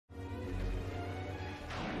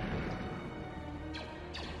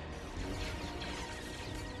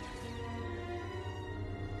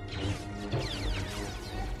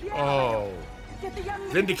Oh.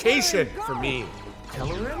 Vindication for me.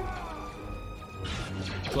 Kelleran?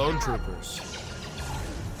 Clone Troopers.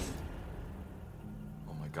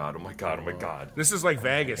 Oh my god, oh my god, oh my god. This is like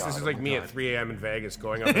Vegas. This is like me at 3 a.m. in Vegas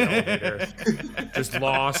going up an elevator. Just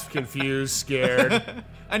lost, confused, scared.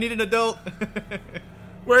 I need an adult.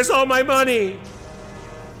 Where's all my money?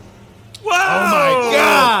 Whoa! Oh my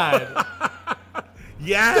god!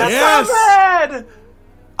 Yes! Ahmed!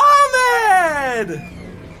 Ahmed!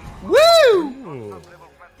 Woo!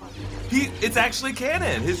 It's actually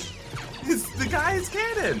canon. The guy is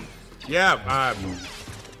canon. Yeah,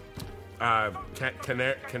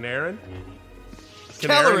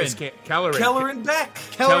 Kelleran? Kelleran. Kelleran Beck.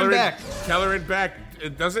 Kelleran Beck.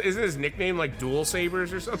 Isn't his nickname like Dual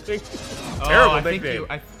Sabers or something? Terrible nickname.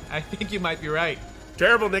 I think you might be right.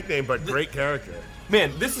 Terrible nickname, but great character.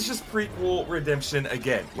 Man, this is just prequel redemption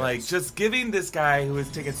again. Like, just giving this guy who has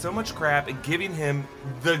taken so much crap and giving him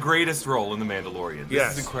the greatest role in The Mandalorian.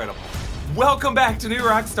 This is incredible. Welcome back to New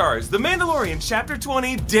Rockstars. The Mandalorian Chapter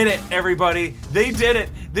 20 did it, everybody. They did it.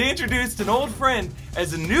 They introduced an old friend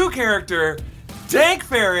as a new character, Dank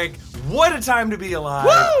Farrik. What a time to be alive.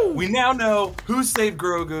 Woo! We now know who saved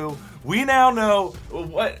Grogu. We now know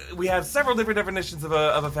what we have several different definitions of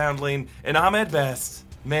a foundling, and Ahmed Best.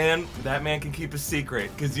 Man, that man can keep a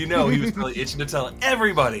secret, because you know he was probably itching to tell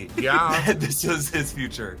everybody that this was his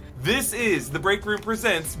future. This is The Break Room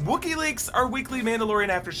Presents Wookieeleaks, our weekly Mandalorian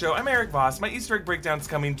after show. I'm Eric Voss. My Easter egg breakdown's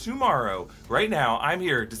coming tomorrow. Right now, I'm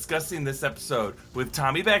here discussing this episode with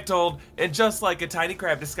Tommy Bechtold, and just like a tiny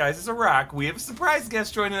crab disguised as a rock, we have a surprise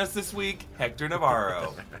guest joining us this week, Hector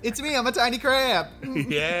Navarro. It's me, I'm a tiny crab.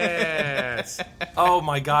 Yes. Oh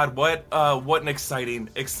my God, what an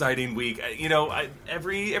exciting week. You know,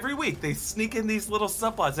 every week they sneak in these little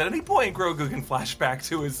subplots. At any point, Grogu can flash back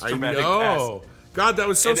to his traumatic past. God, that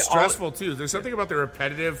was so stressful too. There's something about the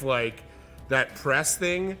repetitive, like, that press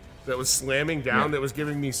thing that was slamming down that was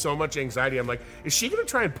giving me so much anxiety. I'm like, is she going to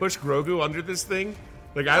try and push Grogu under this thing?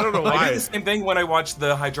 Like, I don't know why. I did the same thing when I watched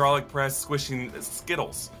the hydraulic press squishing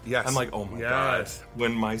Skittles. Yes. I'm like, oh my God.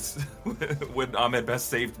 When Ahmed Best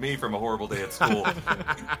saved me from a horrible day at school.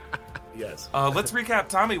 Yes. Let's recap.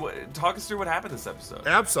 Tommy, talk us through what happened this episode.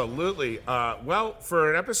 Absolutely. Well,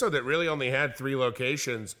 for an episode that really only had 3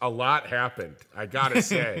 locations, a lot happened, I gotta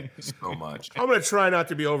say. So much. I'm gonna try not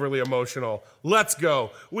to be overly emotional. Let's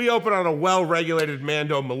go. We open on a well-regulated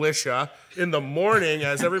Mando militia in the morning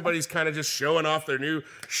as everybody's kind of just showing off their new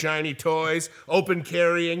shiny toys, open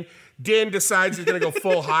carrying. Din decides he's gonna go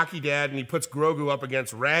full hockey dad, and he puts Grogu up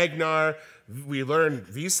against Ragnar. We learn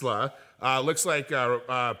Vizsla. Looks like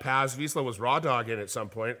Paz Vizsla was raw dogging at some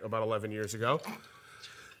point about 11 years ago.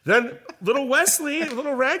 Then little Wesley,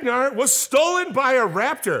 little Ragnar, was stolen by a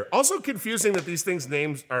raptor. Also confusing that these things'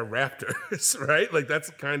 names are raptors, right? Like,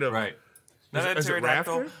 that's kind of... Right. Is it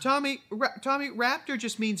raptor? Tommy, raptor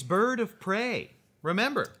just means bird of prey.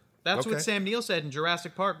 Remember, that's what Sam Neill said in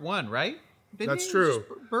Jurassic Park 1, right? That's true.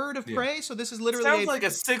 Bird of prey, so this is literally... Sounds like a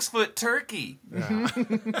 6-foot turkey. Yeah.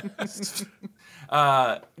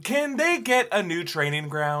 Can they get a new training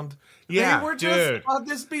ground? Yeah, they were just on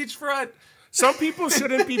this beachfront. Some people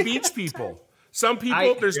shouldn't be beach people. Some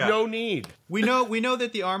people, there's no need. We know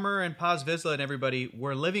that the Armor and Paz Vizsla and everybody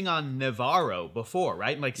were living on Navarro before,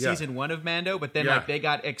 right? Like season 1 of Mando, but then like they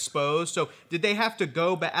got exposed. So did they have to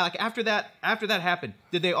go back? Like after that happened,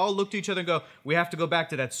 did they all look to each other and go, "We have to go back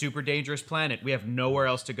to that super dangerous planet. We have nowhere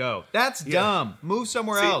else to go"? That's dumb. Move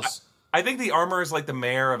somewhere else. I think the Armor is like the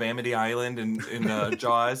mayor of Amity Island in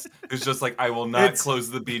Jaws. Who's just like, I will not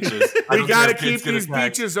close the beaches. We gotta keep these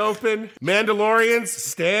beaches open. Mandalorians,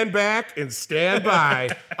 stand back and stand by.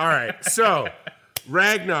 All right, so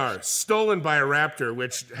Ragnar, stolen by a raptor,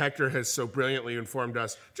 which Hector has so brilliantly informed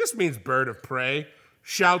us, just means bird of prey.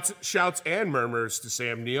 Shouts and murmurs to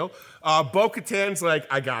Sam Neill. Bo-Katan's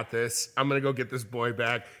like, I got this. I'm gonna go get this boy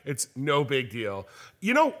back. It's no big deal.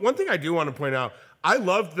 You know, one thing I do want to point out, I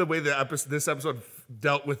loved the way this episode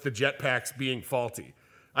dealt with the jetpacks being faulty.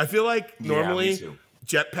 I feel like normally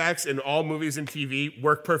jetpacks in all movies and TV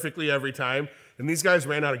work perfectly every time, and these guys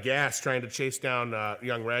ran out of gas trying to chase down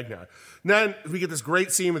young Ragnar. And then we get this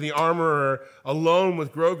great scene with the Armorer alone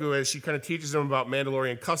with Grogu as she kind of teaches him about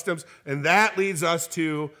Mandalorian customs, and that leads us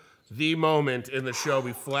to the moment in the show.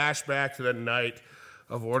 We flash back to the night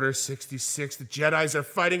of Order 66. The Jedis are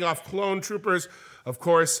fighting off clone troopers. Of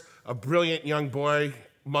course, a brilliant young boy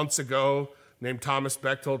months ago named Thomas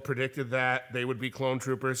Bechtold predicted that they would be clone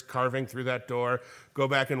troopers carving through that door. Go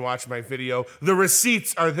back and watch my video. The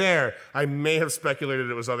receipts are there. I may have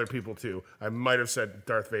speculated it was other people too. I might have said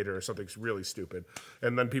Darth Vader or something really stupid.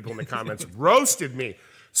 And then people in the comments roasted me.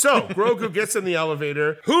 So Grogu gets in the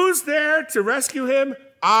elevator. Who's there to rescue him?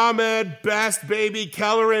 Ahmed Best, baby.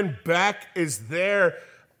 Kelleran Beck is there.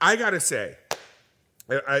 I gotta say,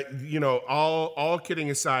 all kidding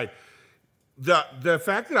aside, the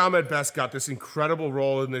fact that Ahmed Best got this incredible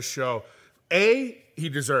role in this show, A, he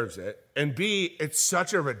deserves it, and B, it's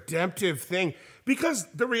such a redemptive thing, because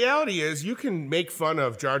the reality is you can make fun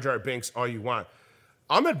of Jar Jar Binks all you want.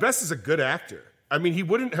 Ahmed Best is a good actor. I mean, he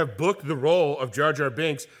wouldn't have booked the role of Jar Jar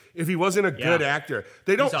Binks if he wasn't a good actor.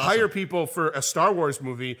 They don't hire people for a Star Wars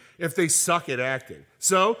movie if they suck at acting.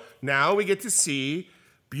 So now we get to see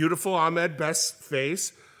beautiful Ahmed Best's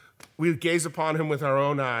face. We gaze upon him with our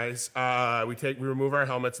own eyes. We remove our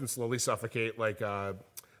helmets and slowly suffocate like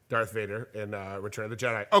Darth Vader in Return of the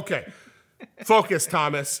Jedi. Okay, focus,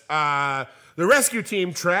 Thomas. The rescue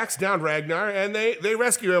team tracks down Ragnar, and they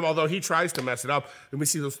rescue him, although he tries to mess it up. And we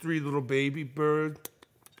see those 3 little baby birds.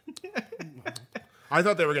 I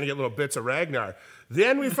thought they were going to get little bits of Ragnar.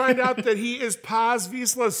 Then we find out that he is Paz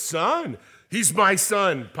Vizsla's son. He's my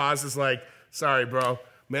son. Paz is like, sorry, bro.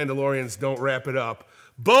 Mandalorians don't wrap it up.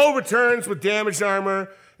 Bo returns with damaged armor,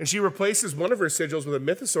 and she replaces one of her sigils with a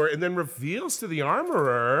mythosaur and then reveals to the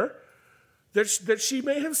armorer that she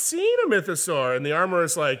may have seen a mythosaur. And the armorer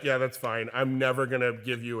is like, yeah, that's fine. I'm never going to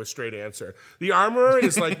give you a straight answer. The armorer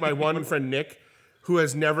is like my one friend, Nick, who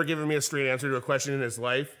has never given me a straight answer to a question in his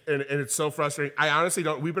life. And it's so frustrating. I honestly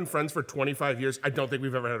don't. We've been friends for 25 years. I don't think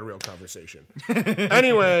we've ever had a real conversation.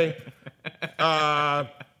 Anyway,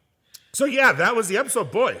 so yeah, that was the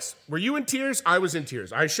episode. Boys, were you in tears? I was in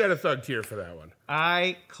tears. I shed a thug tear for that one.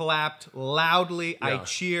 I clapped loudly. Yeah. I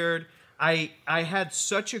cheered. I had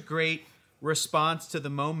such a great response to the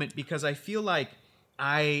moment because I feel like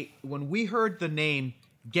when we heard the name,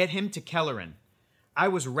 get him to Kelleran, I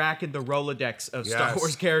was racking the Rolodex of Star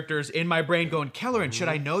Wars characters in my brain going, Kelleran, should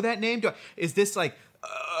I know that name? Is this like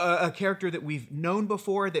a character that we've known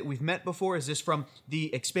before, that we've met before? Is this from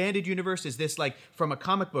the expanded universe? Is this like from a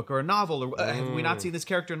comic book or a novel? Or have we not seen this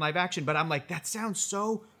character in live action? But I'm like, that sounds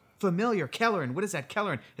so familiar. Kelleran, what is that?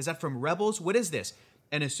 Kelleran, is that from Rebels? What is this?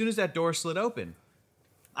 And as soon as that door slid open,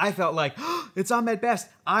 I felt like, it's Ahmed Best.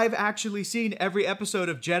 I've actually seen every episode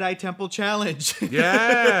of Jedi Temple Challenge.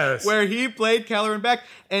 Yes. Where he played Kelleran Beck.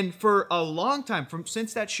 And for a long time,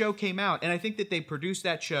 since that show came out, and I think that they produced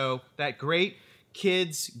that show, that great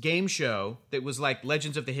kids game show that was like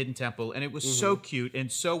Legends of the Hidden Temple, and it was so cute and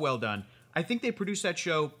so well done. I think they produced that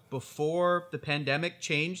show before the pandemic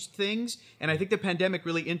changed things, and I think the pandemic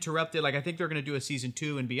really interrupted. Like, I think they're going to do a season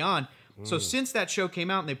 2 and beyond. So since that show came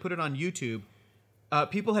out and they put it on YouTube,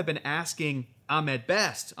 people have been asking Ahmed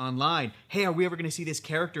Best online, hey, are we ever going to see this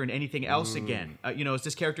character in anything else again? Is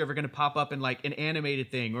this character ever going to pop up in like an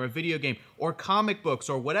animated thing or a video game or comic books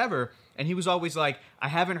or whatever? And he was always like, I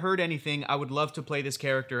haven't heard anything. I would love to play this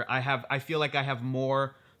character. I feel like I have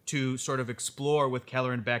more to sort of explore with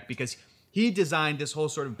Kelleran Beck because he designed this whole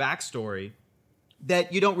sort of backstory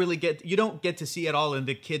that you don't get to see at all in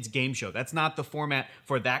the kids game show. That's not the format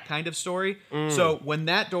for that kind of story. So when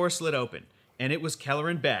that door slid open and it was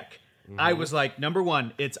Kelleran Beck, I was like, number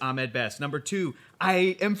one, it's Ahmed Best. Number two,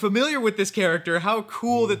 I am familiar with this character. How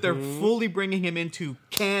cool that they're fully bringing him into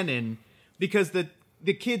canon, because the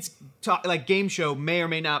kids game show may or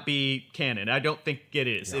may not be canon. I don't think it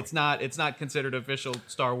is. No. It's not considered official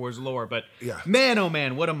Star Wars lore. But man, oh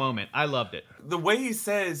man, what a moment! I loved it. The way he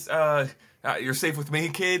says, "You're safe with me,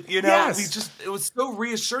 kid." It was so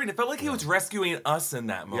reassuring. It felt like he was rescuing us in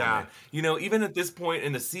that moment. Yeah. Even at this point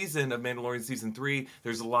in the season of Mandalorian season 3,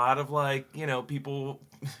 there's a lot of people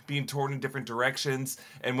being torn in different directions.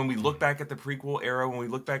 And when we look back at the prequel era, when we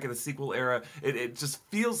look back at the sequel era, it just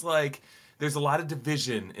feels like there's a lot of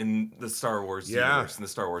division in the Star Wars universe and the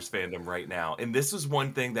Star Wars fandom right now. And this is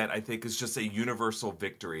one thing that I think is just a universal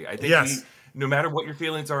victory. I think no matter what your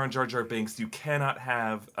feelings are on Jar Jar Binks, you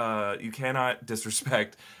cannot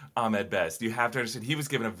disrespect Ahmed Best. You have to understand he was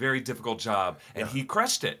given a very difficult job, and he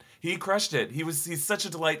crushed it. He's such a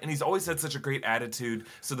delight, and he's always had such a great attitude.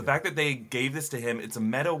 So the fact that they gave this to him, it's a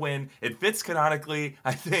meta win. It fits canonically,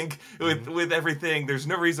 I think, with everything. There's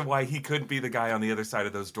no reason why he couldn't be the guy on the other side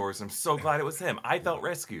of those doors. I'm so glad it was him. I felt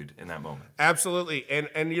rescued in that moment. Absolutely. And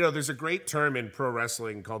there's a great term in pro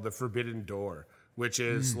wrestling called the Forbidden Door, which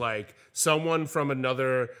is like someone from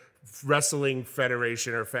another wrestling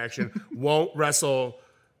federation or faction won't wrestle.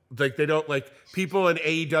 Like they don't people in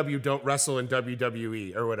AEW don't wrestle in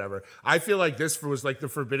WWE or whatever. I feel like this was like the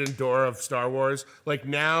Forbidden Door of Star Wars. Like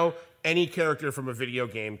now any character from a video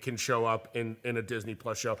game can show up in a Disney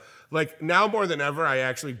Plus show. Like now more than ever, I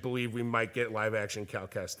actually believe we might get live action Cal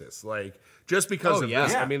Kestis. Like just because of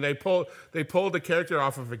this. I mean, they pulled a character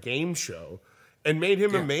off of a game show. and made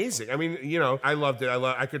him amazing. I mean, I loved it.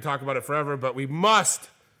 I could talk about it forever, but we must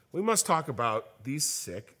talk about these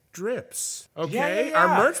sick drips. Okay? Our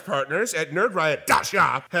merch partners at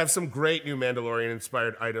nerdriot.shop have some great new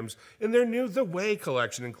Mandalorian-inspired items in their new The Way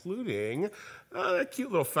collection, including that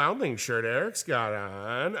cute little foundling shirt Eric's got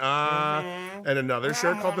on, and another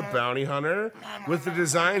shirt called the Bounty Hunter, with the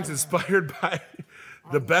designs inspired by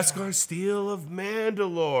the Beskar Steel of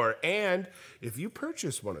Mandalore. And if you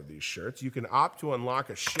purchase one of these shirts, you can opt to unlock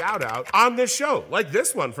a shout-out on this show, like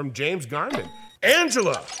this one from James Garman.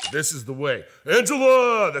 Angela, this is the way.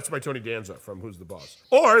 Angela, that's my Tony Danza from Who's the Boss.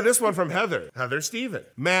 Or this one from Heather Steven.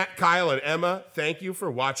 Matt, Kyle, and Emma, thank you for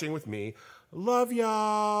watching with me. Love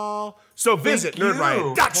y'all. So visit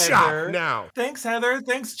nerdriot.shop now. Thanks, Heather.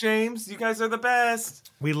 Thanks, James. You guys are the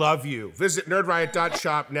best. We love you. Visit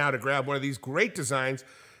nerdriot.shop now to grab one of these great designs.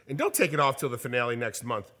 And don't take it off till the finale next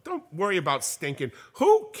month. Don't worry about stinking.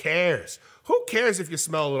 Who cares? Who cares if you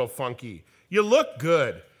smell a little funky? You look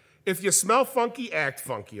good. If you smell funky, act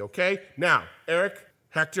funky, okay? Now, Eric,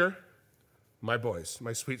 Hector, my boys,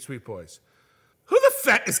 my sweet, sweet boys. Who the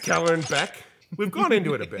fet is Kelleran Beck? We've gone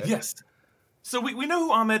into it a bit. Yes. So we know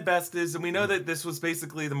who Ahmed Best is, and we know that this was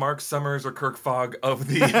basically the Mark Summers or Kirk Fogg of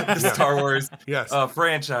the Star Wars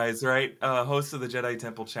franchise, right? Host of the Jedi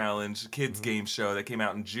Temple Challenge, kids game show that came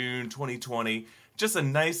out in June 2020. Just a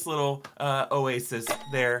nice little oasis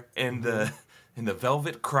there in the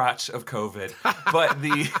velvet crotch of COVID.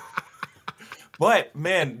 But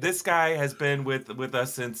man, this guy has been with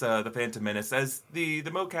us since the Phantom Menace as the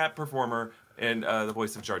mocap performer and the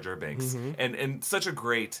voice of Jar Jar Binks, and such a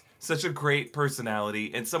great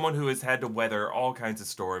personality, and someone who has had to weather all kinds of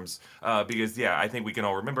storms. Because I think we can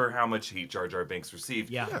all remember how much heat Jar Jar Binks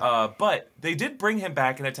received. But they did bring him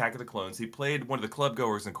back in Attack of the Clones. He played one of the club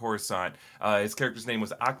goers in Coruscant. His character's name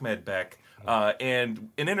was Ahmed Beck. And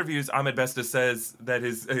in interviews, Ahmed Besta says that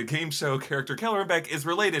his game show character Kelleran Beck is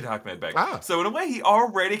related to Ahmed Beck. So in a way, he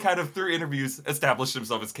already kind of through interviews established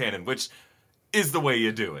himself as canon, which is the way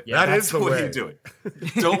you do it. Yeah, that's the way you do it.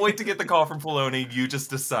 Don't wait to get the call from Filoni. You just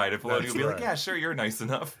decide. And Filoni will be like, yeah, sure, you're nice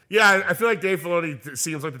enough. Yeah, I feel like Dave Filoni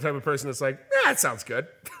seems like the type of person that's like, that sounds good.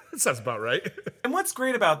 That sounds about right. And what's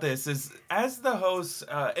great about this is, as the host,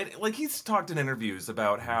 he's talked in interviews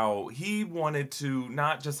about how he wanted to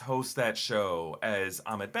not just host that show as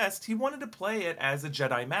Ahmed Best, he wanted to play it as a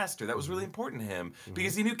Jedi Master. That was really important to him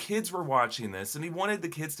because he knew kids were watching this, and he wanted the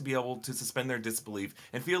kids to be able to suspend their disbelief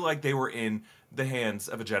and feel like they were in the hands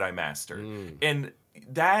of a Jedi Master. And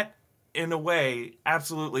that, in a way,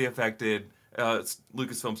 absolutely affected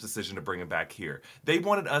Lucasfilm's decision to bring him back here. They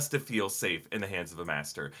wanted us to feel safe in the hands of a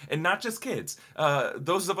master, and not just kids.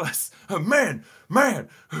 Those of us, man,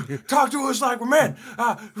 talk to us like we're men.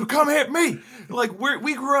 Come hit me. Like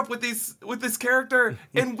we grew up with this character,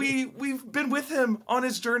 and we've been with him on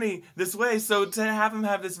his journey this way. So to have him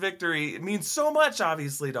have this victory, it means so much,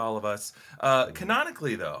 obviously, to all of us.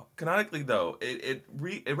 Canonically though, it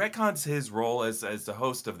retcons his role as the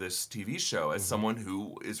host of this TV show as someone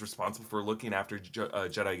who is responsible for looking after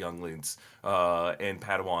Jedi younglings and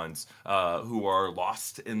Padawans who are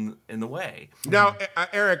lost in the way. Now,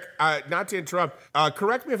 Eric, not to interrupt,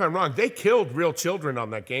 correct me if I'm wrong. They killed real children on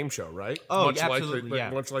that game show, right? Oh, absolutely.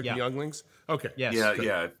 Much like the younglings. Okay. Yes.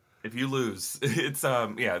 Yeah. If you lose, it's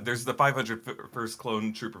there's the 501st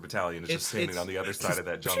Clone Trooper Battalion is just standing on the other side of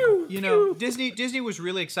that jungle. You know, Disney was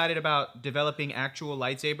really excited about developing actual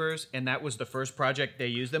lightsabers, and that was the first project they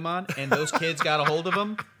used them on. And those kids got a hold of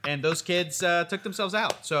them, and those kids took themselves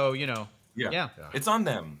out. So yeah, it's on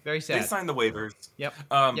them. Very sad. They signed the waivers. Yep.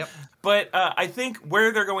 But I think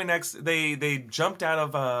where they're going next, they jumped out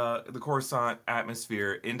of the Coruscant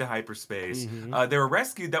atmosphere into hyperspace. They were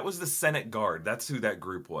rescued. That was the Senate Guard. That's who that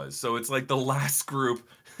group was. So it's like the last group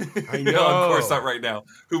on Coruscant right now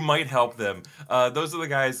who might help them. Those are the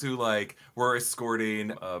guys who were escorting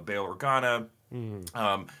Bail Organa.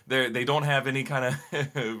 They don't have any kind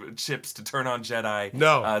of chips to turn on Jedi.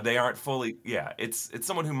 No, they aren't fully. Yeah, it's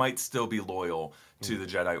someone who might still be loyal to the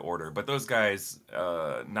Jedi Order, but those guys,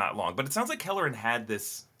 not long. But it sounds like Kelleran had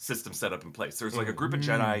this system set up in place. There's a group of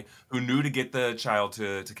Jedi who knew to get the child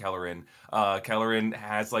to Kelleran. Kelleran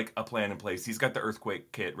has a plan in place. He's got the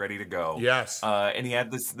earthquake kit ready to go. Yes, and he had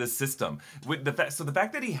this system. With the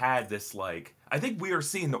fact that he had this, I think we are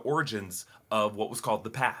seeing the origins of what was called the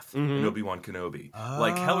Path in Obi-Wan Kenobi.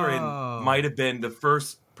 Kelleran might have been the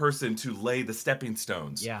first person to lay the stepping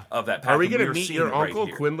stones of that path. Are we going to meet your uncle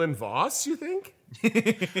Quinlan Voss, you think?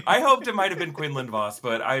 I hoped it might have been Quinlan Voss,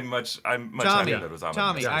 but I'm much happier that it was Ahmed.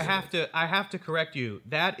 Tommy, I have to correct you.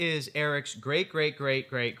 That is Eric's great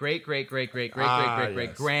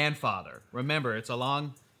grandfather. Remember, it's a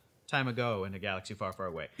long time ago in a galaxy far, far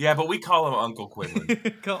away. Yeah, but we call him Uncle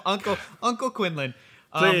Quinlan. Uncle Quinlan.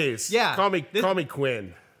 Please, call me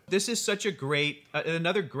Quinn. This is such a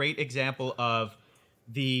another great example of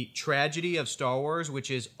the tragedy of Star Wars,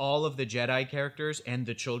 which is all of the Jedi characters and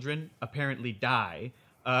the children apparently die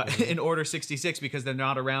in Order 66 because they're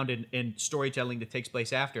not around in storytelling that takes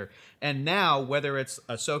place after. And now, whether it's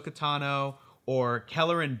Ahsoka Tano or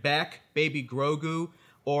Kelleran Beck, baby Grogu,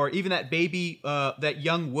 or even that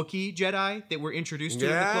young Wookiee Jedi that were introduced to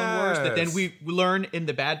in the Clone Wars that then we learn in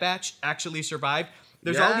the Bad Batch actually survived.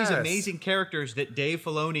 There's all these amazing characters that Dave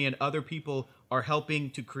Filoni and other people are helping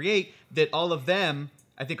to create that all of them,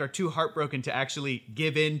 I think, are too heartbroken to actually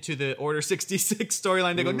give in to the Order 66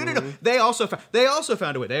 storyline. They go, no. They also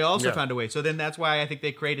found a way. They also found a way. So then that's why I think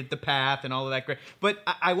they created the path and all of that. Great. But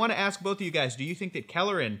I want to ask both of you guys, do you think that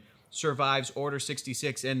Kelleran survives Order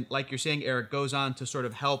 66 and, like you're saying, Eric, goes on to sort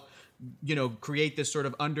of help, create this sort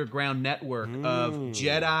of underground network of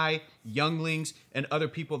Jedi, younglings, and other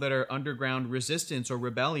people that are underground resistance or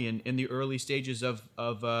rebellion in the early stages of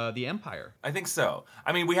the Empire? I think so.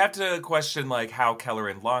 I mean, we have to question how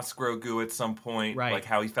Kelleran lost Grogu at some point, right? Like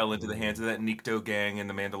how he fell into the hands of that Nikto gang and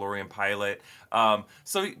the Mandalorian pilot.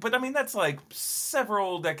 But I mean, that's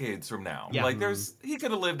several decades from now. Yeah. He could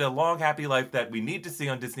have lived a long, happy life that we need to see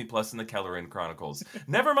on Disney Plus in the Kelleran Chronicles.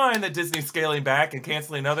 Never mind that Disney's scaling back and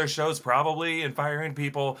canceling other shows probably and firing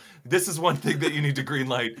people. This is one thing that you need to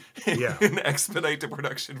greenlight and expedite the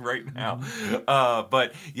production right now.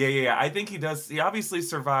 But I think he does. He obviously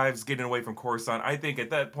survives getting away from Coruscant. I think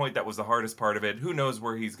at that point that was the hardest part of it. Who knows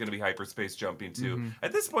where he's going to be hyperspace jumping to?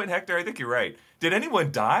 At this point, Hector, I think you're right. Did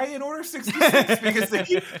anyone die in Order 66? Because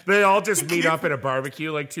they all just meet up at a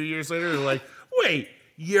barbecue 2 years later. They're like, wait,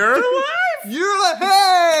 you're alive? You're alive!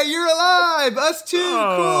 Hey, you're alive! Us too!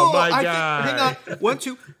 Oh, cool! My God. Hang on. 1,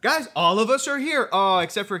 2. Guys, all of us are here. Oh,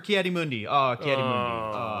 except for Ki-Adi-Mundi. Oh,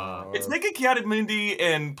 Ki-Adi-Mundi. Oh. It's making Ki-Adi-Mundi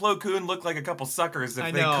and Plo Koon look like a couple suckers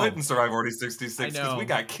if they couldn't survive Order 66 because we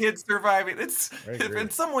got kids surviving. In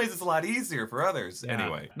some ways, it's a lot easier for others. Yeah.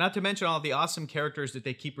 Anyway. Not to mention all the awesome characters that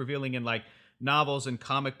they keep revealing in novels and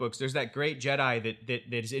comic books. There's that great Jedi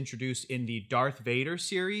that is introduced in the Darth Vader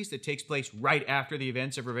series that takes place right after the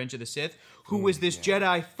events of Revenge of the Sith, who was this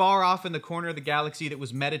Jedi far off in the corner of the galaxy that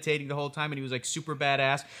was meditating the whole time, and he was super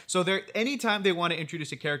badass. So anytime they want to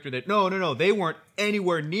introduce a character that, no, they weren't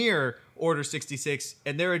anywhere near Order 66,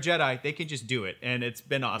 and they're a Jedi, they can just do it, and it's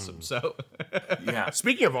been awesome. So,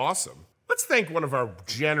 Speaking of awesome, let's thank one of our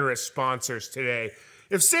generous sponsors today.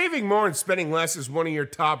 If saving more and spending less is one of your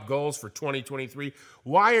top goals for 2023,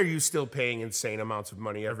 why are you still paying insane amounts of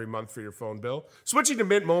money every month for your phone bill? Switching to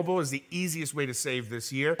Mint Mobile is the easiest way to save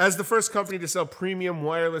this year. As the first company to sell premium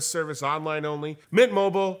wireless service online only, Mint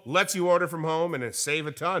Mobile lets you order from home and save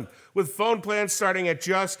a ton. With phone plans starting at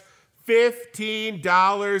just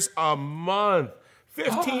 $15 a month.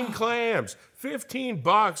 15 clams,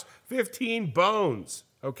 $15, 15 bones,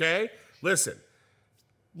 okay? Listen.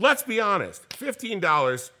 Let's be honest,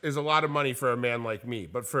 $15 is a lot of money for a man like me,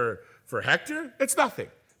 but for Hector, it's nothing.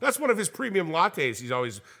 That's one of his premium lattes he's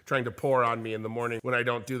always trying to pour on me in the morning when I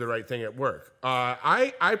don't do the right thing at work.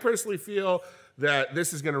 I personally feel that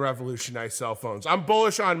this is going to revolutionize cell phones. I'm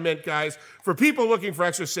bullish on Mint, guys. For people looking for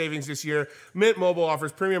extra savings this year, Mint Mobile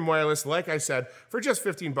offers premium wireless, like I said, for just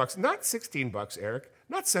 $15. Not $16, Eric.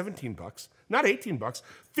 Not $17. Not $18.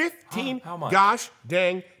 15 gosh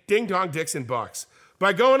dang ding dong Dixon bucks.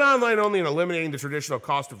 By going online only and eliminating the traditional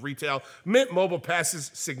cost of retail, Mint Mobile passes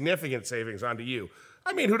significant savings onto you.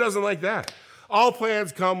 I mean, who doesn't like that? All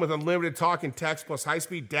plans come with unlimited talk and text plus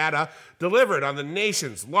high-speed data delivered on the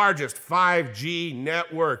nation's largest 5G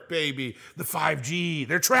network, baby. The 5G,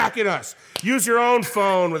 they're tracking us. Use your own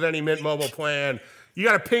phone with any Mint Mobile plan. You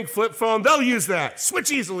got a pink flip phone? They'll use that.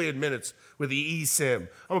 Switch easily in minutes with the eSIM.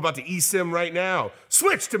 I'm about to eSIM right now.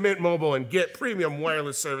 Switch to Mint Mobile and get premium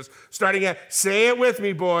wireless service starting at, say it with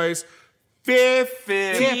me, boys,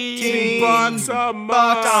 $15 a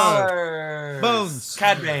month. Bones.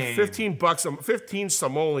 Cadbane. 15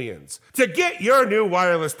 simoleons. To get your new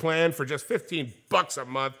wireless plan for just $15 a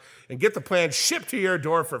month and get the plan shipped to your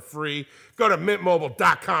door for free, go to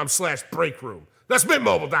mintmobile.com/breakroom. That's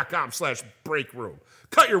mintmobile.com/breakroom.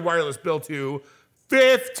 Cut your wireless bill to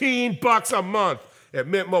 $15 a month at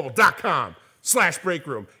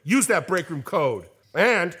mintmobile.com/breakroom. Use that breakroom code.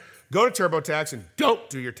 And go to TurboTax and don't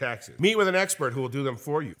do your taxes. Meet with an expert who will do them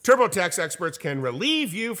for you. TurboTax experts can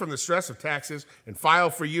relieve you from the stress of taxes and file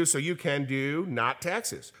for you so you can do not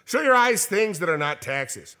taxes. Show your eyes things that are not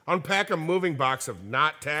taxes. Unpack a moving box of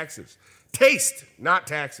not taxes. Taste not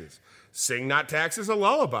taxes. Sing not taxes a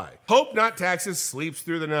lullaby. Hope not taxes sleeps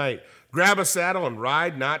through the night. Grab a saddle and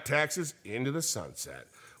ride not taxes into the sunset.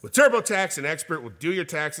 With TurboTax, an expert will do your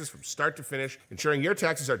taxes from start to finish, ensuring your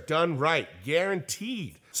taxes are done right,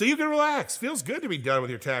 guaranteed. So you can relax. Feels good to be done with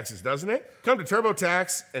your taxes, doesn't it? Come to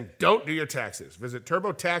TurboTax and don't do your taxes. Visit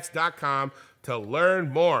TurboTax.com to learn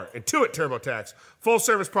more. Intuit TurboTax. Full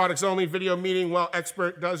service products only. Video meeting while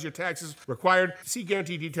expert does your taxes required. See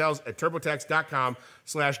guarantee details at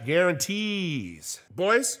TurboTax.com/guarantees.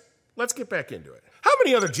 Boys, let's get back into it. How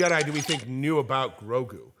many other Jedi do we think knew about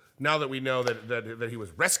Grogu? Now that we know that he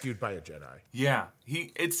was rescued by a Jedi. Yeah,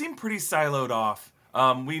 it seemed pretty siloed off.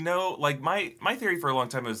 We know, like, my theory for a long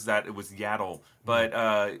time was that it was Yaddle, but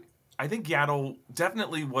I think Yaddle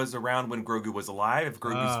definitely was around when Grogu was alive. If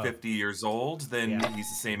Grogu's 50 years old, then he's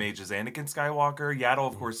the same age as Anakin Skywalker. Yaddle,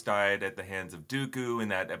 of course, died at the hands of Dooku in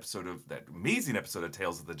that amazing episode of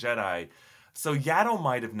Tales of the Jedi. So Yaddle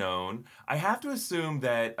might have known. I have to assume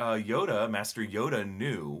that Master Yoda,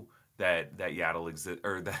 knew that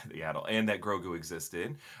Yaddle and that Grogu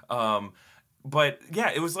existed. But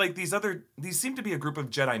yeah, it was like these seemed to be a group of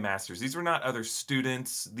Jedi Masters. These were not other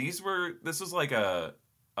students. This was like a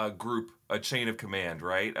group, a chain of command,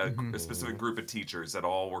 right? A specific group of teachers that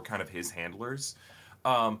all were kind of his handlers.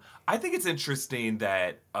 I think it's interesting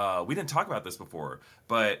that we didn't talk about this before,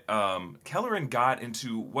 but Kelleran got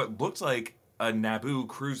into what looked like a Naboo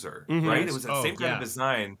cruiser, right? It was the same kind of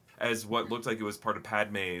design as what looked like it was part of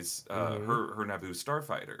Padme's, her Naboo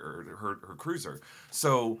starfighter, or her cruiser.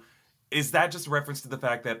 So is that just a reference to the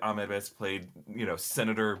fact that Ahmed Best played,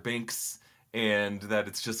 Senator Binks, and that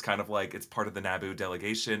it's just kind of like it's part of the Naboo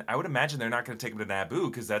delegation? I would imagine they're not going to take him to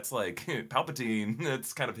Naboo because that's like Palpatine.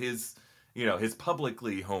 That's kind of his, his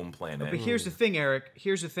publicly home planet. But here's the thing, Eric.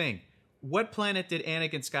 Here's the thing. What planet did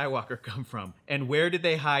Anakin Skywalker come from? And where did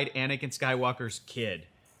they hide Anakin Skywalker's kid?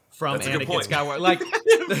 From That's Anakin Skywalker. Like,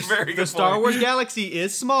 the Star Wars galaxy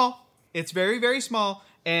is small. It's very, very small.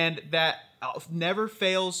 And that never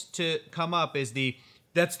fails to come up as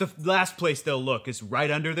that's the last place they'll look, is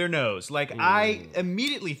right under their nose. Like, I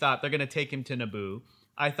immediately thought they're going to take him to Naboo.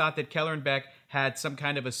 I thought that Kelleran Beck had some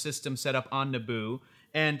kind of a system set up on Naboo.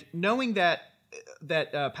 And knowing that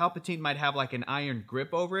Palpatine might have like an iron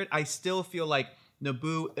grip over it, I still feel like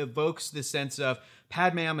Naboo evokes the sense of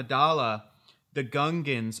Padme Amidala, the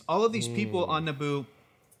Gungans, all of these people on Naboo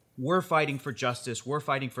were fighting for justice, were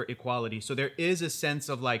fighting for equality. So there is a sense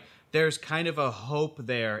of like, there's kind of a hope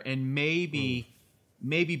there, and maybe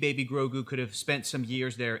baby Grogu could have spent some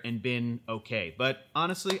years there and been okay. But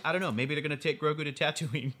honestly, I don't know. Maybe they're going to take Grogu to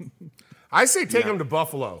Tatooine. I say take him to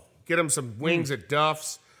Buffalo. Get him some wings at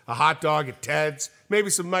Duff's, a hot dog at Ted's, maybe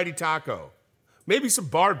some Mighty Taco, maybe some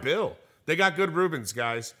Bar Bill. They got good Reubens,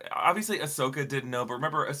 guys. Obviously, Ahsoka didn't know, but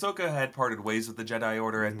remember, Ahsoka had parted ways with the Jedi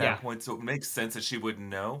Order at that point, so it makes sense that she wouldn't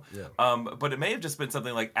know. Yeah. But it may have just been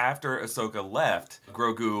something like after Ahsoka left,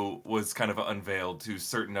 Grogu was kind of unveiled to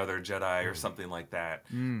certain other Jedi or something like that.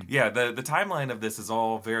 Yeah, the timeline of this is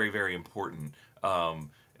all very, very important.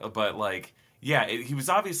 But like, yeah, he was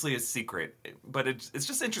obviously a secret, but it's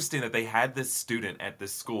just interesting that they had this student at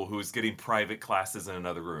this school who was getting private classes in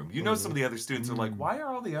another room. Some of the other students are like, why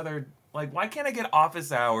are all the other, like, why can't I get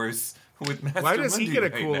office hours with Master Why does Mundi he get a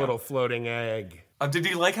right cool now? little floating egg? Did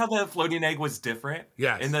you like how the floating egg was different?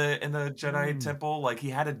 Yes. In the Jedi Temple, like he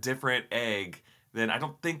had a different egg. Then I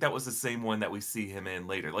don't think that was the same one that we see him in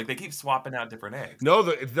later. Like they keep swapping out different eggs. No,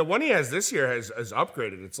 the one he has this year has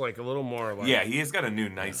upgraded. It's like a little more like... Yeah, he has got a new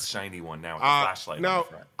nice shiny one now with a flashlight on the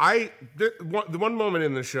front. The one moment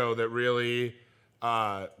in the show that really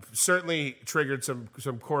certainly triggered some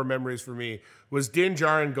core memories for me was Din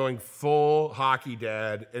Djarin going full hockey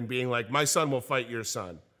dad and being like, "My son will fight your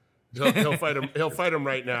son. He'll fight him. He'll fight him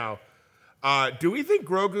right now." Do we think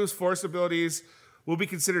Grogu's Force abilities will be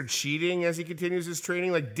considered cheating as he continues his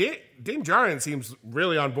training? Like, Din Djarin seems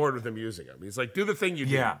really on board with him using him. He's like, do the thing you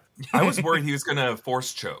do. Yeah. I was worried he was going to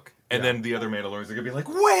force choke. And then the other Mandalorians are going to be like,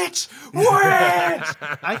 which?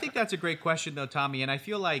 I think that's a great question, though, Tommy. And I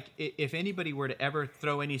feel like if anybody were to ever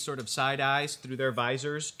throw any sort of side eyes through their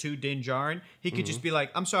visors to Din Djarin, he could just be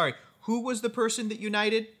like, I'm sorry, who was the person that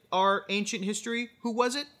united our ancient history? Who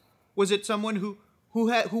was it? Was it someone who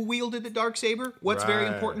wielded the Darksaber? What's very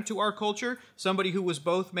important to our culture? Somebody who was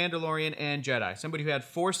both Mandalorian and Jedi. Somebody who had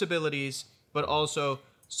Force abilities, but also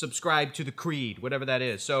subscribed to the creed, whatever that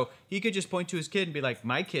is. So he could just point to his kid and be like,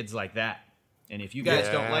 my kid's like that. And if you guys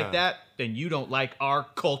don't like that, then you don't like our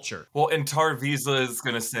culture. Well, and Tar Vizsla is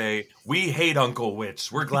going to say, we hate Uncle Witch.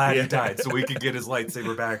 We're glad he died so we could get his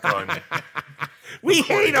lightsaber back on. We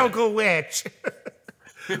hate Uncle Witch.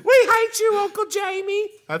 We hate you, Uncle Jamie.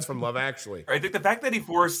 That's from Love Actually. I think the fact that he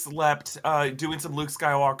force slept doing some Luke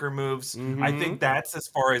Skywalker moves, I think that's as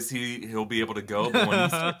far as he'll be able to go. But when he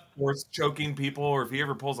starts force choking people, or if he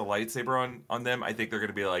ever pulls a lightsaber on them, I think they're going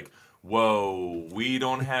to be like, whoa, we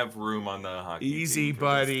don't have room on the hockey Easy, team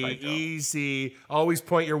buddy, easy. Always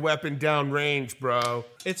point your weapon down range, bro.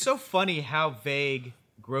 It's so funny how vague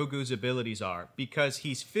Grogu's abilities are, because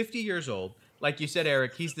he's 50 years old. Like you said,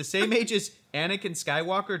 Eric, he's the same age as Anakin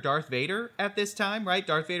Skywalker, Darth Vader at this time, right?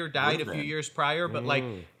 Darth Vader died a few years prior, but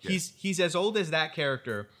he's as old as that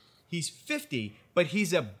character. He's 50, but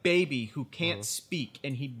he's a baby who can't speak,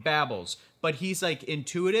 and he babbles. But he's like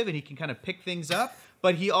intuitive, and he can kind of pick things up,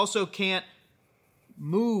 but he also can't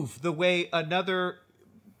move the way another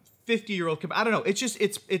 50-year-old can. I don't know. It's just,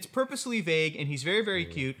 it's purposely vague, and he's very, very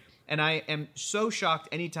cute. And I am so shocked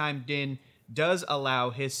anytime Din does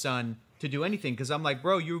allow his son to do anything, because I'm like,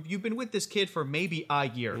 bro, you've been with this kid for maybe a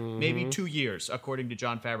year, maybe 2 years, according to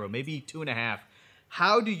Jon Favreau, maybe 2.5.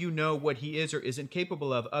 How do you know what he is or isn't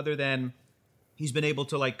capable of, other than he's been able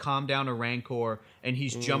to like calm down a Rancor, and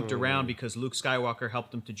he's jumped around because Luke Skywalker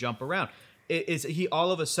helped him to jump around? Is he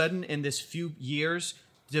all of a sudden in this few years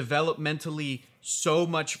developmentally so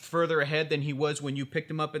much further ahead than he was when you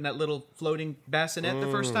picked him up in that little floating bassinet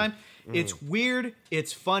the first time? It's weird,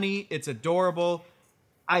 it's funny, it's adorable.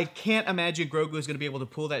 I can't imagine Grogu is going to be able to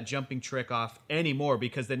pull that jumping trick off anymore,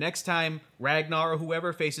 because the next time Ragnar or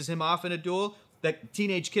whoever faces him off in a duel, that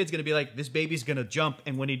teenage kid's going to be like, this baby's going to jump,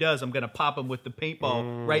 and when he does, I'm going to pop him with the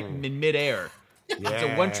paintball right in midair. Yeah. It's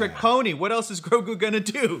a one-trick pony. What else is Grogu going to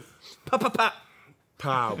do? Pop, pop, pop.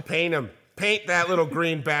 Pow, paint him. Paint that little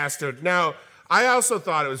green bastard. Now, I also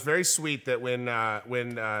thought it was very sweet that when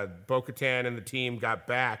Bo-Katan and the team got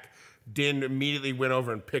back, Din immediately went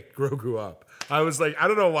over and picked Grogu up. I was like, I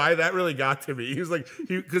don't know why that really got to me. He was like,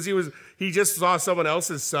 he just saw someone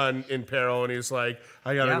else's son in peril, and he was like,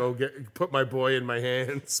 I gotta go put my boy in my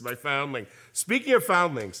hands, my foundling. Speaking of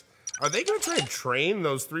foundlings, are they gonna try and train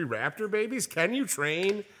those 3 raptor babies? Can you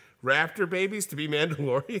train raptor babies to be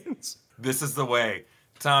Mandalorians? This is the way.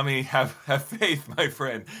 Tommy, have faith, my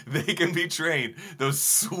friend. They can be trained. Those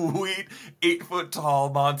sweet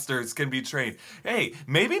 8-foot-tall monsters can be trained. Hey,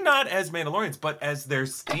 maybe not as Mandalorians, but as their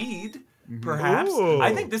steed, perhaps. Ooh.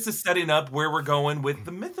 I think this is setting up where we're going with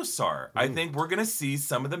the Mythosaur. I think we're going to see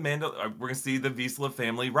some of the we're going to see the Vizsla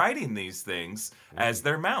family riding these things as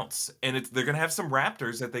their mounts, and they're going to have some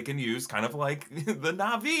raptors that they can use, kind of like the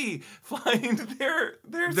Na'vi flying their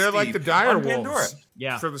They're like the dire wolves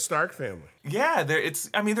for the Stark family. Yeah,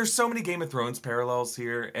 there's so many Game of Thrones parallels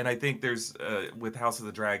here, and I think there's with House of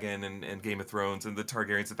the Dragon and Game of Thrones and the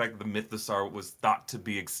Targaryens, the fact that the Mythosaur was thought to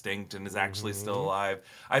be extinct and is actually still alive.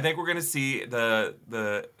 I think we're going to see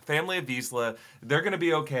the family of Vizsla. They're going to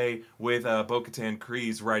be okay with Bo-Katan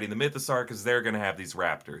Kryze riding the Mythosaur, because they're going to have these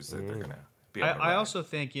raptors that they're going to be able to ride. I also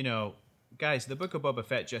think, guys, the Book of Boba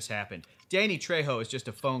Fett just happened. Danny Trejo is just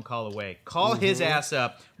a phone call away. Call his ass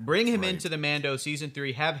up, bring him into the Mando Season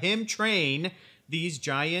 3, have him train these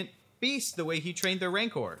giant beasts the way he trained the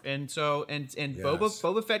Rancor. And so,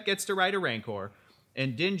 Boba Fett gets to ride a Rancor,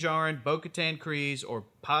 and Din Djarin, Bo-Katan Kryze, or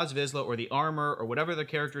Paz Vizsla, or the Armor, or whatever the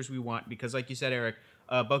characters we want, because like you said, Eric,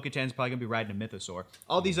 Bo-Katan's probably going to be riding a Mythosaur.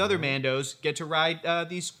 All these other Mandos get to ride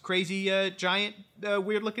these crazy, giant,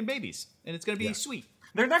 weird-looking babies, and it's going to be sweet.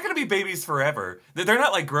 They're not going to be babies forever. They're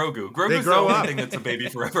not like Grogu. Grogu's the only thing that's a baby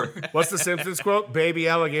forever. What's the Simpsons quote? Baby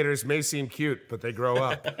alligators may seem cute, but they grow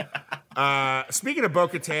up. Speaking of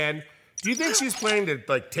Bo-Katan, do you think she's planning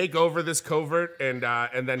to take over this covert and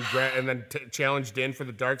then challenge Din for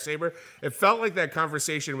the Darksaber? It felt like that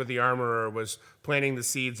conversation with the Armorer was planting the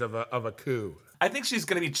seeds of a coup. I think she's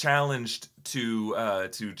going to be challenged or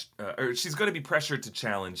she's going to be pressured to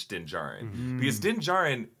challenge Din Djarin. Because Din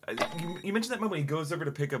Djarin, you mentioned that moment when he goes over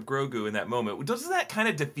to pick up Grogu in that moment. Doesn't that kind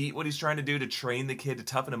of defeat what he's trying to do to train the kid, to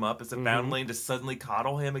toughen him up as a foundling, to suddenly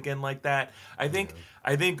coddle him again like that? I think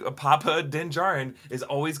Papa Din Djarin is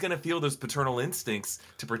always going to feel those paternal instincts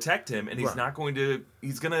to protect him, and he's going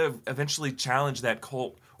to eventually challenge that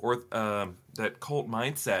cult, or that cult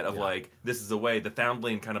mindset of this is the way. The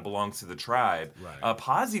foundling kind of belongs to the tribe. Right.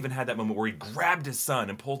 Paz even had that moment where he grabbed his son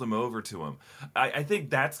and pulled him over to him. I think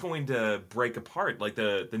that's going to break apart. Like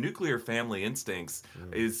the nuclear family instincts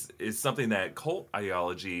is something that cult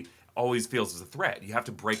ideology always feels as a threat. You have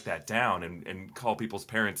to break that down and call people's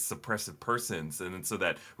parents suppressive persons, and so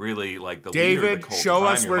that really the David, leader of the cult, show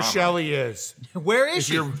us where Shelley is. Where is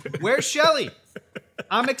she? Where's Shelley?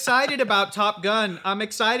 I'm excited about Top Gun. I'm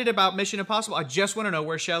excited about Mission Impossible. I just want to know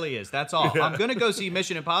where Shelley is. That's all. I'm going to go see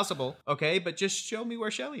Mission Impossible, okay? But just show me where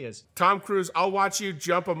Shelley is. Tom Cruise, I'll watch you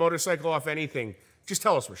jump a motorcycle off anything. Just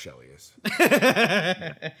tell us where Shelley is.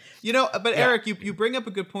 But Eric, you bring up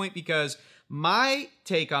a good point, because my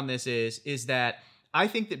take on this is that I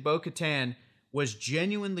think that Bo-Katan was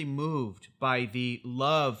genuinely moved by the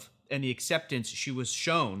love and the acceptance she was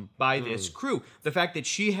shown by this crew. The fact that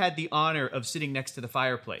she had the honor of sitting next to the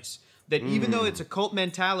fireplace. That even though it's a cult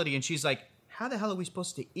mentality, and she's like, how the hell are we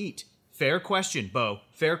supposed to eat? Fair question, Bo.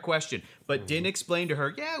 Fair question. But didn't explain to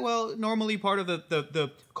her, normally part of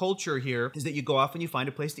the culture here is that you go off and you find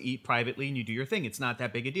a place to eat privately and you do your thing. It's not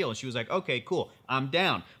that big a deal. And she was like, okay, cool, I'm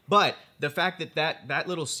down. But the fact that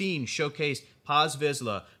little scene showcased Paz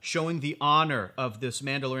Vizsla showing the honor of this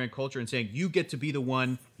Mandalorian culture and saying, you get to be the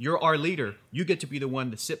one, you're our leader, you get to be the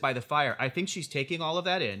one to sit by the fire. I think she's taking all of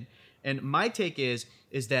that in. And my take is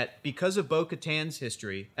that because of Bo-Katan's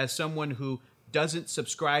history, as someone who doesn't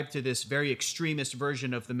subscribe to this very extremist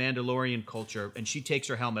version of the Mandalorian culture, and she takes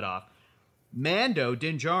her helmet off, Mando,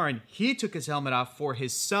 Din Djarin, he took his helmet off for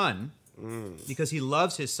his son, because he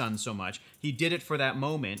loves his son so much. He did it for that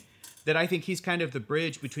moment. That I think he's kind of the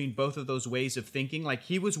bridge between both of those ways of thinking. Like,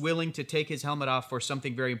 he was willing to take his helmet off for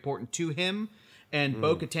something very important to him, and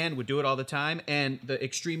Bo-Katan would do it all the time, and the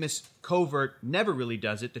extremist covert never really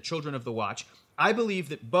does it, the Children of the Watch. I believe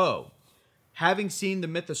that Bo, having seen the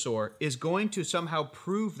Mythosaur, is going to somehow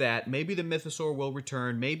prove that maybe the Mythosaur will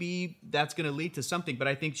return, maybe that's going to lead to something, but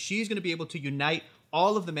I think she's going to be able to unite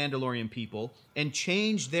all of the Mandalorian people and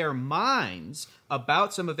change their minds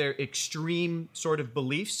about some of their extreme sort of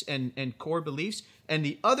beliefs and core beliefs. And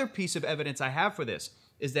the other piece of evidence I have for this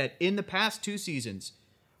is that in the past 2 seasons,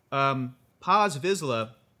 Paz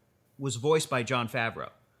Vizsla was voiced by Jon Favreau.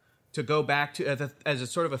 To go back to, as a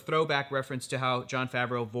sort of a throwback reference to how Jon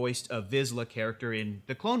Favreau voiced a Vizsla character in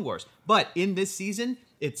the Clone Wars. But in this season,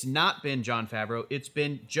 it's not been Jon Favreau. It's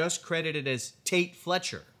been just credited as Tate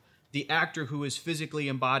Fletcher, the actor who is physically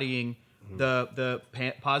embodying the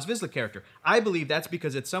Paz Vizsla character. I believe that's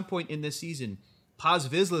because at some point in this season, Paz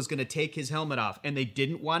Vizsla is going to take his helmet off, and they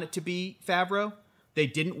didn't want it to be Favreau. They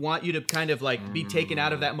didn't want you to kind of like be taken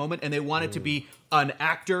out of that moment, and they want it to be an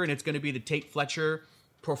actor, and it's going to be the Tate Fletcher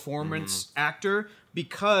performance actor,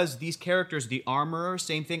 because these characters, the Armorer,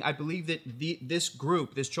 same thing. I believe that this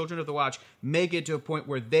group, this Children of the Watch, may get to a point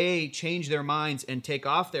where they change their minds and take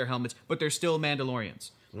off their helmets, but they're still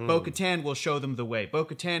Mandalorians. Bo-Katan will show them the way.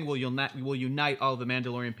 Bo-Katan will unite all the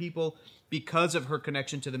Mandalorian people because of her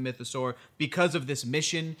connection to the Mythosaur, because of this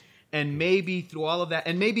mission, and maybe through all of that,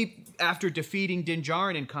 and maybe after defeating Din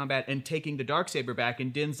Djarin in combat and taking the Darksaber back,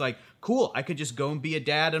 and Din's like, cool, I could just go and be a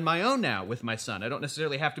dad on my own now with my son. I don't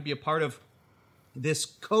necessarily have to be a part of this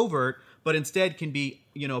covert, but instead can be,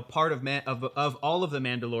 part of all of the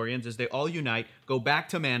Mandalorians as they all unite, go back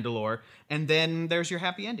to Mandalore, and then there's your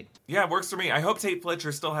happy ending. Yeah, it works for me. I hope Tate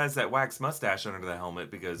Fletcher still has that wax mustache under the helmet,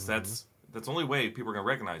 because that's the only way people are going to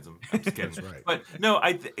recognize him. I'm just kidding. That's right. But no,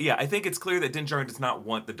 I think it's clear that Din Djarin does not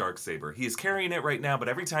want the Darksaber. He is carrying it right now, but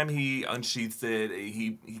every time he unsheaths it,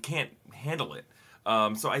 he can't handle it.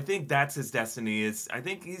 So I think that's his destiny.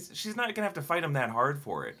 She's not gonna have to fight him that hard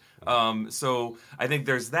for it. So I think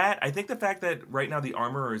there's that. I think the fact that right now the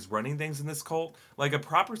Armorer is running things in this cult, like a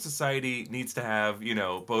proper society needs to have,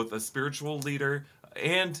 both a spiritual leader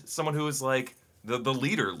and someone who is like the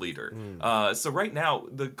leader. So right now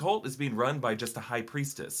the cult is being run by just a high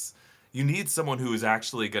priestess. You need someone who is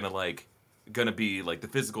actually gonna be like the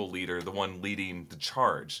physical leader, the one leading the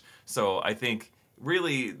charge. So I think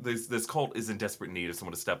really, this cult is in desperate need of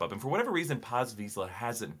someone to step up. And for whatever reason, Paz Vizsla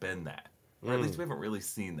hasn't been that. Or at least we haven't really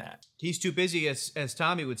seen that. He's too busy, as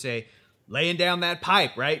Tommy would say, laying down that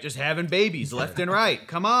pipe, right? Just having babies left and right.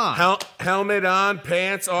 Come on. Helmet on,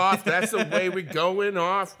 pants off. That's the way we going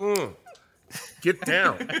off. Get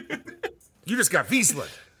down. You just got Vizsla.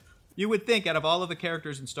 You would think out of all of the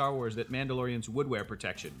characters in Star Wars that Mandalorians would wear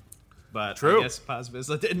protection. But True. I guess Paz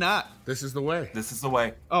Vizsla did not. This is the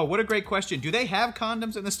way. Oh, what a great question. Do they have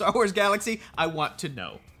condoms in the Star Wars galaxy? I want to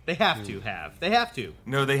know. They have to have. They have to.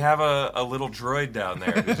 No, they have a little droid down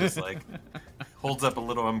there who just holds up a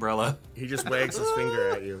little umbrella. He just wags his finger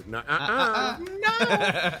at you. No.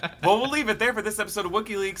 Well, we'll leave it there for this episode of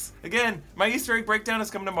Wookieeleaks. Again, my Easter egg breakdown is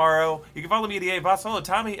coming tomorrow. You can follow me at EA Voss, follow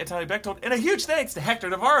Tommy at Tommy Bechtold, and a huge thanks to Hector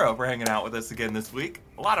Navarro for hanging out with us again this week.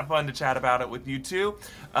 A lot of fun to chat about it with you too.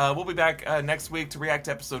 We'll be back next week to react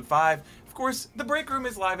to episode 5. Of course, The Break Room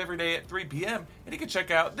is live every day at 3 p.m., and you can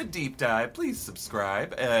check out The Deep Dive. Please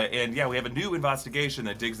subscribe. And we have a new investigation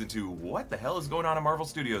that digs into what the hell is going on in Marvel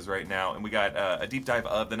Studios right now, and we got a deep dive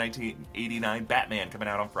of the 1989 Batman coming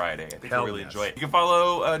out on Friday. I think you'll really enjoy it. You can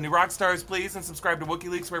follow New Rockstars, please, and subscribe to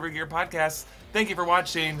Wookieeleaks wherever you get your podcasts. Thank you for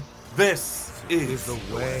watching. This is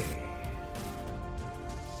the way.